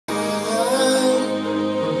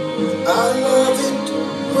I love it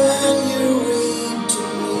when you read to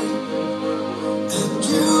me, and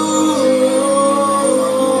you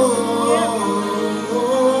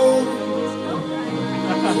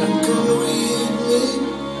can read me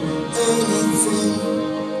anything.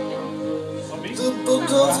 The book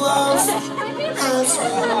of love has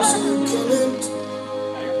music in it.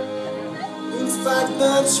 In fact,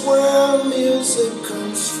 that's where music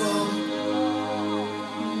comes from.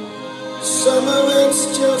 Some of it's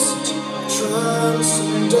just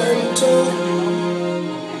transcendental,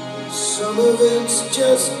 some of it's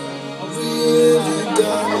just really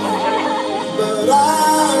dumb. But I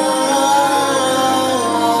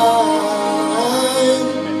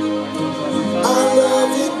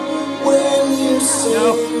love it when you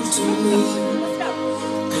sing to me,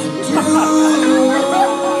 and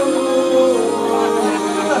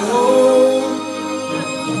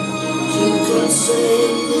you can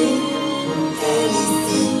sing me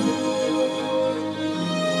anything.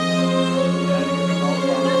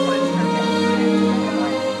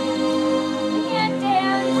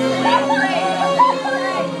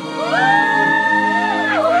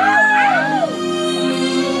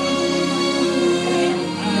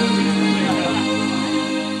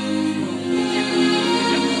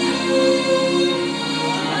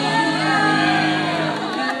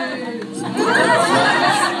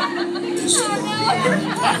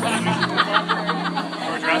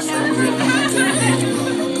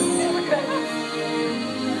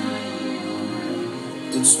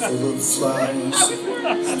 It's full of flies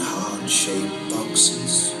and heart-shaped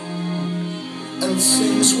boxes and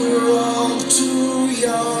things we're all too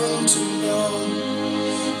young to know.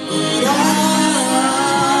 But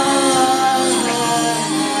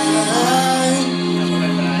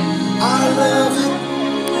I love it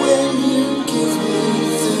when you give me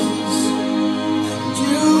things, and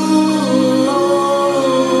you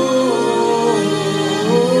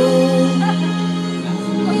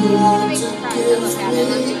want to give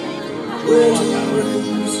me wedding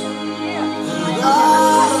rings, and I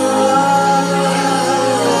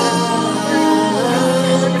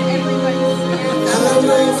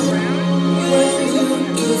love it when you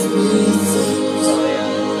give me things,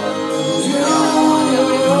 and you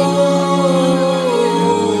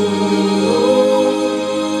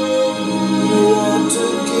want to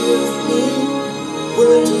give me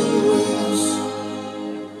wedding rings.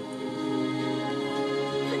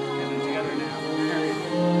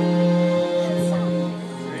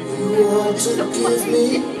 To give me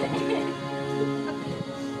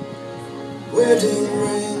wedding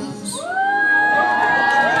rings.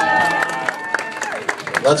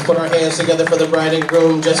 Let's put our hands together for the bride and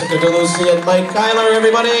groom, Jessica DeLucy and Mike Kyler,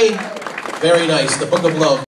 everybody. Very nice, the Book of Love.